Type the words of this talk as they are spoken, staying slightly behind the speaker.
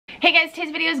Hey guys, today's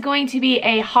video is going to be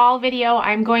a haul video.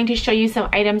 I'm going to show you some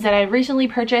items that I recently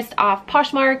purchased off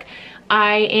Poshmark.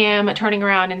 I am turning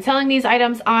around and selling these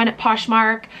items on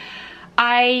Poshmark.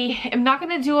 I am not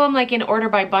going to do them like in order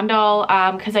by bundle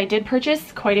because I did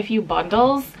purchase quite a few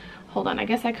bundles. Hold on, I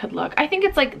guess I could look. I think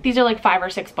it's like, these are like 5 or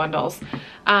 6 bundles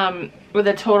with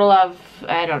a total of,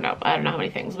 I don't know how many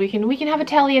things. We can have a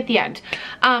tally at the end.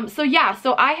 So yeah,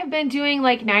 so I have been doing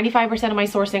like 95% of my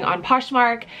sourcing on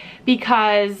Poshmark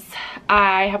because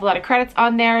I have a lot of credits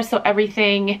on there. So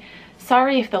everything,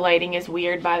 sorry if the lighting is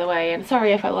weird by the way, and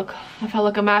sorry if I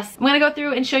look a mess. I'm gonna go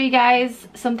through and show you guys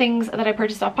some things that I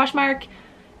purchased off Poshmark,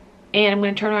 and I'm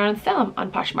going to turn around and sell them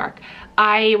on Poshmark.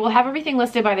 I will have everything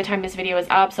listed by the time this video is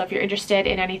up, so if you're interested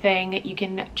in anything, you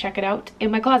can check it out in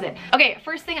my closet. Okay,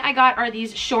 first thing I got are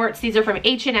these shorts. These are from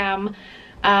H&M,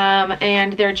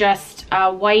 and they're just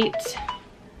white.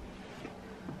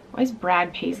 Why is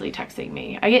Brad Paisley texting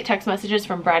me? I get text messages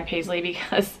from Brad Paisley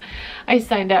because I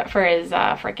signed up for his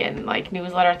freaking like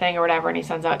newsletter thing or whatever, and he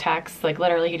sends out texts. Like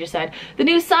literally he just said, the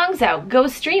new song's out, go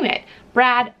stream it.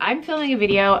 Brad, I'm filming a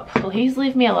video, please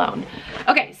leave me alone.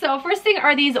 Okay, so first thing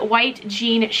are these white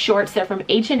jean shorts. They're from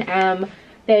H&M.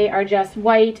 They are just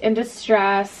white and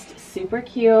distressed, super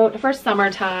cute for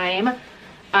summertime.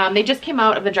 They just came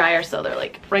out of the dryer, so they're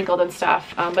like wrinkled and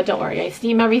stuff, but don't worry, I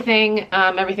steam everything.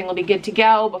 Everything will be good to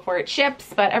go before it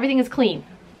ships, but everything is clean.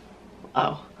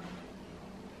 Oh,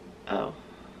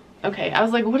 okay. I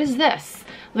was like, what is this?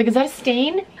 Like, is that a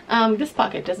stain? This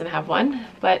pocket doesn't have one,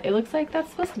 but it looks like that's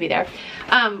supposed to be there.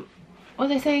 What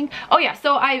was I saying? Oh yeah,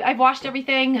 so I've washed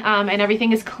everything, and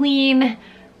everything is clean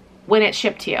when it's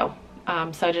shipped to you.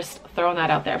 So just throwing that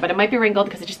out there, but it might be wrinkled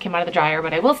because it just came out of the dryer,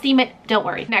 but I will steam it, don't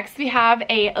worry. Next we have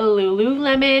a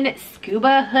Lululemon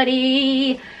scuba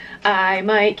hoodie. I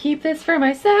might keep this for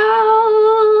myself.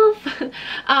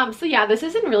 So yeah, this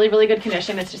is in really good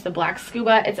condition. It's just a black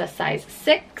scuba. It's a size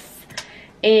 6,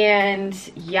 and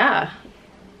yeah,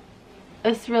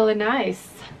 it's really nice.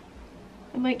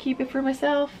 I might keep it for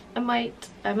myself. I might.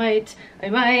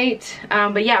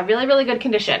 But yeah, really good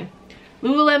condition.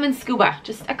 Lululemon scuba,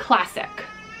 just a classic.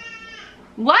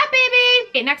 What, baby?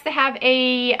 Okay, next I have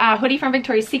a hoodie from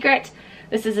Victoria's Secret.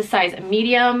 This is a size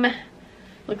medium.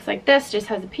 Looks like this, just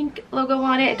has a pink logo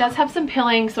on it. It does have some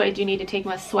pilling, so I do need to take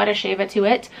my sweater shaver to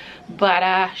it,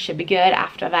 but should be good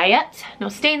after that. No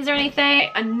stains or anything.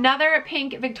 Another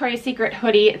pink Victoria's Secret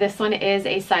hoodie. This one is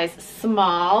a size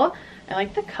small. I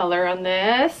like the color on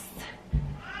this.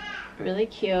 Really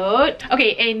cute.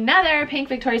 Okay, another pink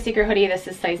Victoria's Secret hoodie. This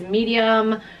is size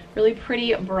medium. Really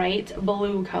pretty bright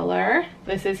blue color.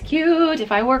 This is cute.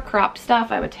 If I wore cropped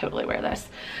stuff, I would totally wear this.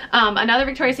 Another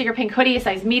Victoria's Secret pink hoodie,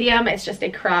 size medium. It's just a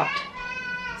cropped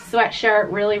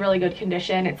sweatshirt. Really good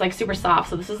condition. It's like super soft,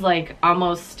 so this is like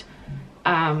almost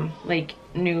like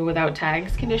new without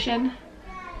tags condition.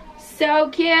 So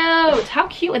cute. How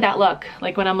cute would that look?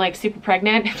 Like when I'm like super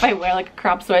pregnant, if I wear like a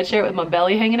cropped sweatshirt with my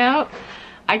belly hanging out.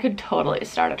 I could totally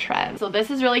start a trend. So this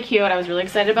is really cute. I was really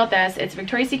excited about this. It's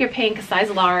Victoria's Secret pink, size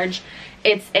large.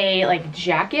 It's a like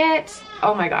jacket.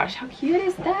 Oh my gosh, how cute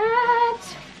is that?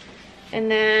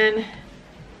 And then it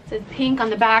says pink on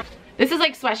the back. This is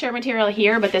like sweatshirt material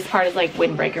here, but this part is like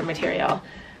windbreaker material.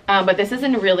 But this is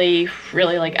in really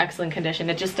like excellent condition.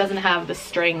 It just doesn't have the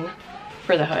string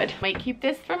for the hood. Might keep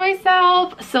this for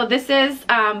myself. So this is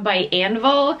by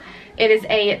Anvil. It is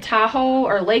a Tahoe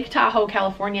or Lake Tahoe,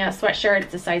 California sweatshirt.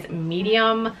 It's a size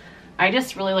medium. I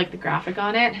just really like the graphic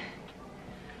on it.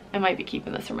 I might be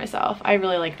keeping this for myself. I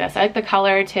really like this. I like the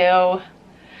color too. And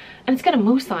it's got a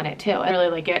moose on it too. I really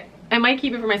like it. I might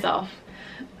keep it for myself.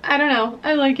 I don't know.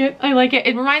 I like it. I like it.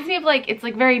 It reminds me of like, it's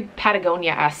like very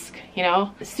Patagonia-esque, you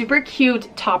know? Super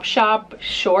cute Topshop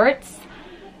shorts.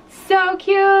 So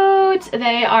cute.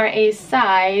 They are a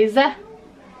size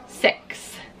 6.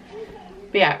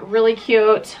 But yeah, really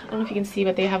cute. I don't know if you can see,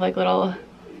 but they have like little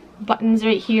buttons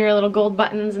right here, little gold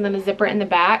buttons, and then a zipper in the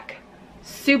back.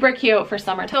 Super cute for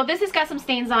summer. So this has got some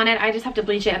stains on it. I just have to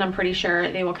bleach it, and I'm pretty sure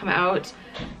they will come out.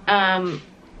 I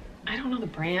don't know the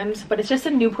brand, but it's just a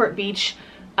Newport Beach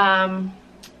cropped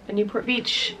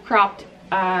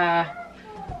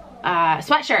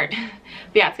sweatshirt.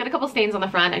 But yeah, it's got a couple stains on the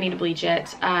front. I need to bleach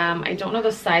it. I don't know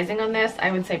the sizing on this.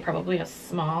 I would say probably a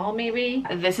small maybe.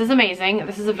 This is amazing.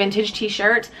 This is a vintage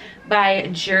t-shirt by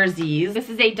Jerseys. This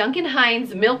is a Duncan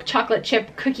Hines milk chocolate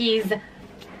chip cookies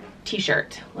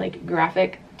t-shirt, like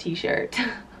graphic t-shirt.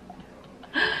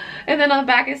 And then on the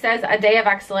back it says A Day of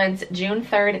Excellence, June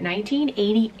 3rd,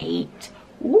 1988.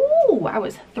 Ooh, I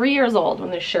was 3 years old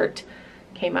when this shirt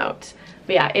came out.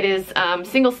 But yeah, it is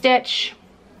single stitch.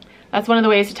 That's one of the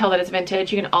ways to tell that it's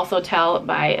vintage. You can also tell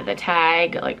by the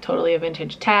tag, like totally a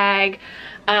vintage tag.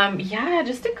 Yeah,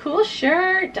 just a cool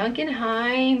shirt. Duncan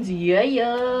Hines,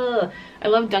 yeah. I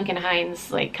love Duncan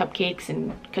Hines, like cupcakes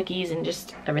and cookies and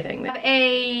just everything. I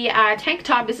have a tank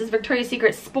top. This is Victoria's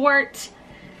Secret Sport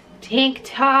tank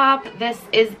top. This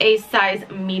is a size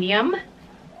medium.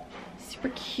 Super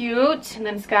cute. And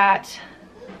then it's got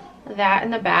that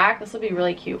in the back. This will be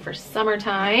really cute for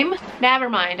summertime. Never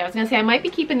mind. I was gonna say I might be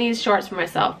keeping these shorts for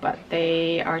myself, but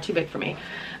they are too big for me.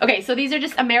 Okay, so these are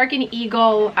just American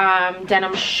Eagle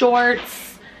denim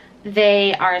shorts.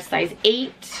 They are a size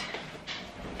 8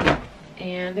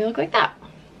 and they look like that.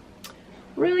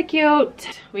 Really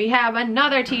cute. We have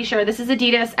another t-shirt. This is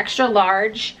Adidas extra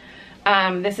large.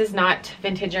 This is not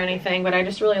vintage or anything, but I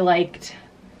just really liked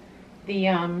the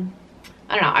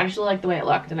I don't know, I just really like the way it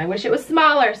looked, and I wish it was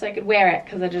smaller so I could wear it,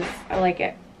 because I like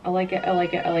it. I like it, I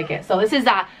like it, I like it. So this is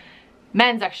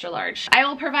men's extra large. I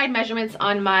will provide measurements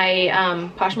on my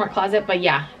Poshmark closet, but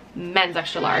yeah, men's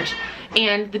extra large.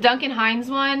 And the Duncan Hines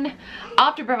one, I'll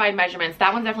have to provide measurements.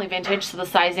 That one's definitely vintage, so the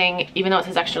sizing, even though it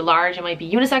says extra large, it might be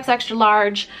unisex extra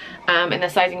large, and the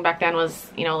sizing back then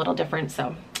was, you know, a little different,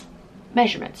 so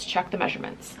measurements, check the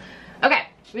measurements. Okay,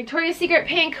 Victoria's Secret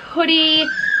pink hoodie.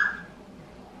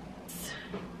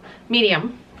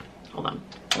 Medium. Hold on.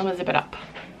 I'm gonna zip it up.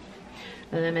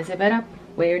 Let me zip it up.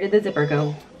 Where did the zipper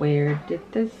go? Where did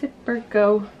the zipper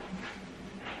go?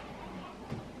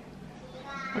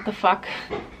 What the fuck?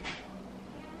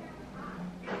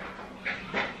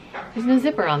 There's no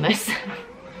zipper on this.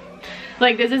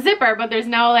 Like, there's a zipper, but there's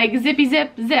no like zippy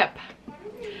zip zip.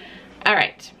 All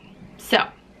right. So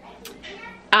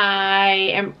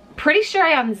I am pretty sure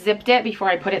I unzipped it before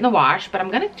I put it in the wash, but I'm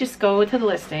gonna just go to the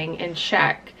listing and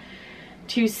check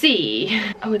to see.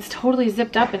 Oh, it's totally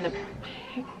zipped up in the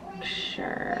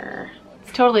picture.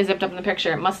 It's totally zipped up in the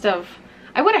picture. It must have,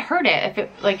 I would have heard it if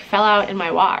it like fell out in my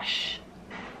wash.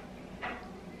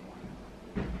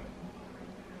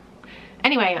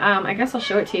 Anyway, I guess I'll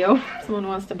show it to you if someone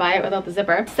wants to buy it without the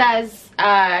zipper. It says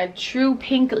True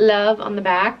Pink Love on the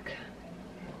back.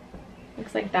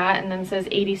 Looks like that, and then it says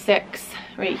 86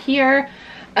 right here.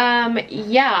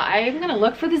 Yeah, I'm gonna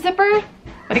look for the zipper,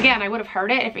 but again, I would have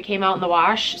heard it if it came out in the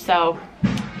wash, so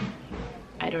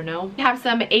I don't know. We have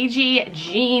some AG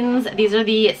jeans. These are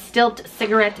the Stilt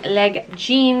cigarette leg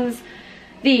jeans.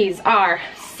 These are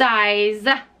size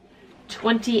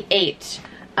 28.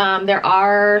 There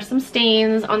are some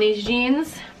stains on these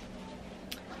jeans.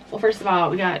 Well, first of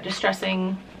all, we got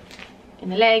distressing in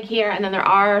the leg here, and then there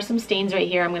are some stains right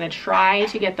here. I'm gonna try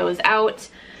to get those out.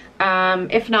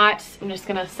 If not, I'm just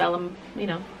gonna sell them, you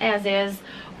know, as is.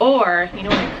 Or, you know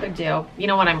what I could do? You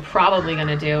know what I'm probably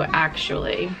gonna do,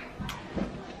 actually,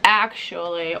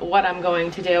 what I'm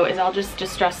going to do is I'll just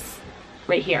distress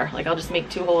right here. Like, I'll just make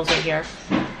 2 holes right here.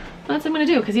 That's what I'm gonna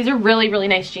do, because these are really, really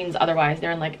nice jeans otherwise.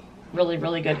 They're in like really,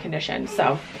 really good condition.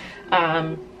 So,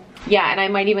 yeah, and I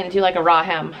might even do like a raw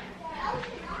hem.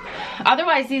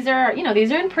 Otherwise, these are, you know,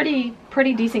 these are in pretty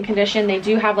decent condition. They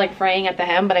do have like fraying at the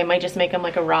hem, but I might just make them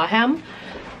like a raw hem.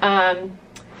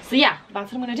 So yeah,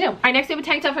 that's what I'm gonna do. All right, next we have a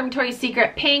tank top from Victoria's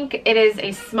Secret pink. It is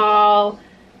a small,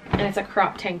 and it's a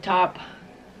crop tank top.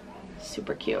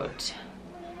 Super cute.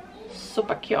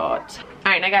 Super cute. All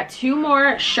right, and I got 2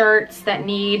 more shirts that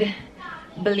need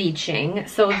bleaching.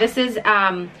 So this is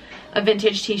a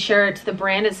vintage t-shirt. The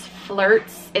brand is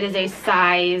Flirts. It is a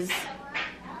size,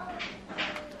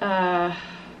 I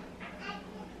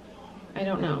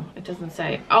don't know, it doesn't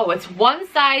say. Oh, it's 1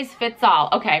 size fits all.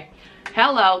 Okay,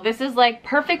 hello, this is like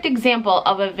perfect example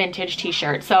of a vintage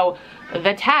t-shirt. So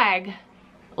the tag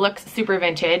looks super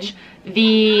vintage.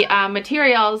 The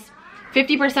materials,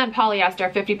 50%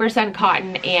 polyester, 50%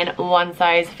 cotton, and 1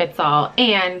 size fits all.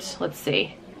 And let's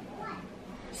see,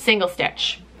 single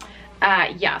stitch.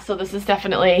 Yeah, so this is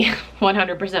definitely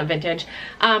 100% vintage.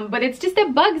 But it's just a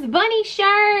Bugs Bunny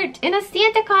shirt in a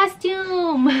Santa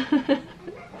costume.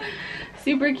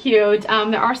 Super cute.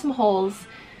 There are some holes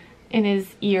in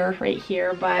his ear right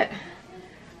here, but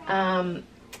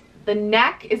the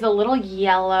neck is a little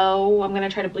yellow. I'm gonna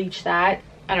try to bleach that.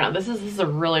 I don't know, this is a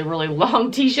really, really long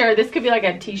t-shirt. This could be like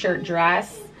a t-shirt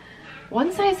dress.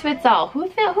 1 size fits all. Who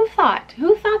thought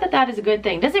that that is a good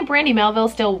thing? Doesn't Brandy Melville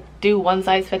still do 1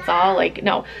 size fits all? Like,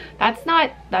 no, that's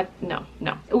not, no.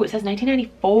 Oh, it says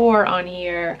 1994 on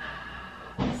here.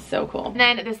 So cool. And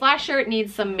then this last shirt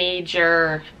needs some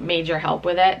major help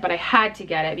with it, but I had to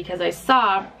get it because I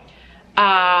saw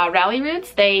Rally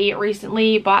Roots. They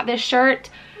recently bought this shirt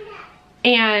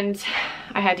and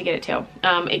I had to get it too.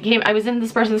 I was in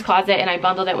this person's closet and I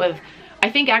bundled it with, I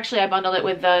think actually I bundled it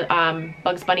with the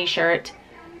Bugs Bunny shirt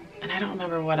And I don't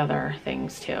remember what other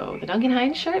things too. The Duncan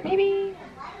Hines shirt, maybe?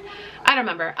 I don't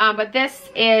remember. But this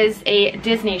is a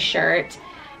Disney shirt.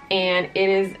 And it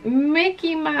is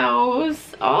Mickey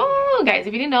Mouse. Oh, guys,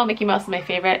 if you didn't know, Mickey Mouse is my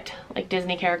favorite, like,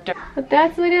 Disney character. But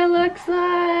that's what it looks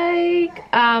like.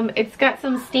 It's got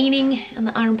some staining in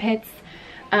the armpits,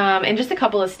 and just a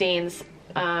couple of stains.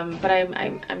 But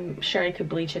I'm sure I could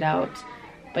bleach it out.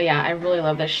 But yeah, I really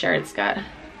love this shirt. It's got,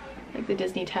 like, the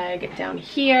Disney tag down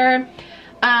here.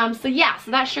 So yeah,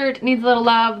 so that shirt needs a little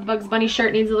love. The Bugs Bunny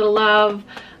shirt needs a little love.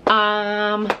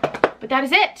 But that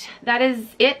is it. That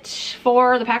is it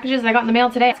for the packages that I got in the mail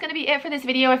today. That's gonna be it for this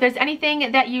video. If there's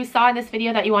anything that you saw in this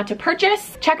video that you want to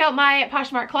purchase, check out my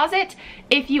Poshmark closet.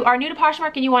 If you are new to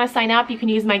Poshmark and you want to sign up, you can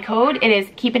use my code. It is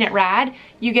KEEPINITRAD.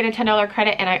 You get a $10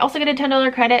 credit and I also get a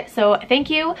 $10 credit, so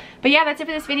thank you. But yeah, that's it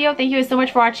for this video. Thank you so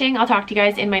much for watching. I'll talk to you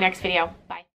guys in my next video. Bye.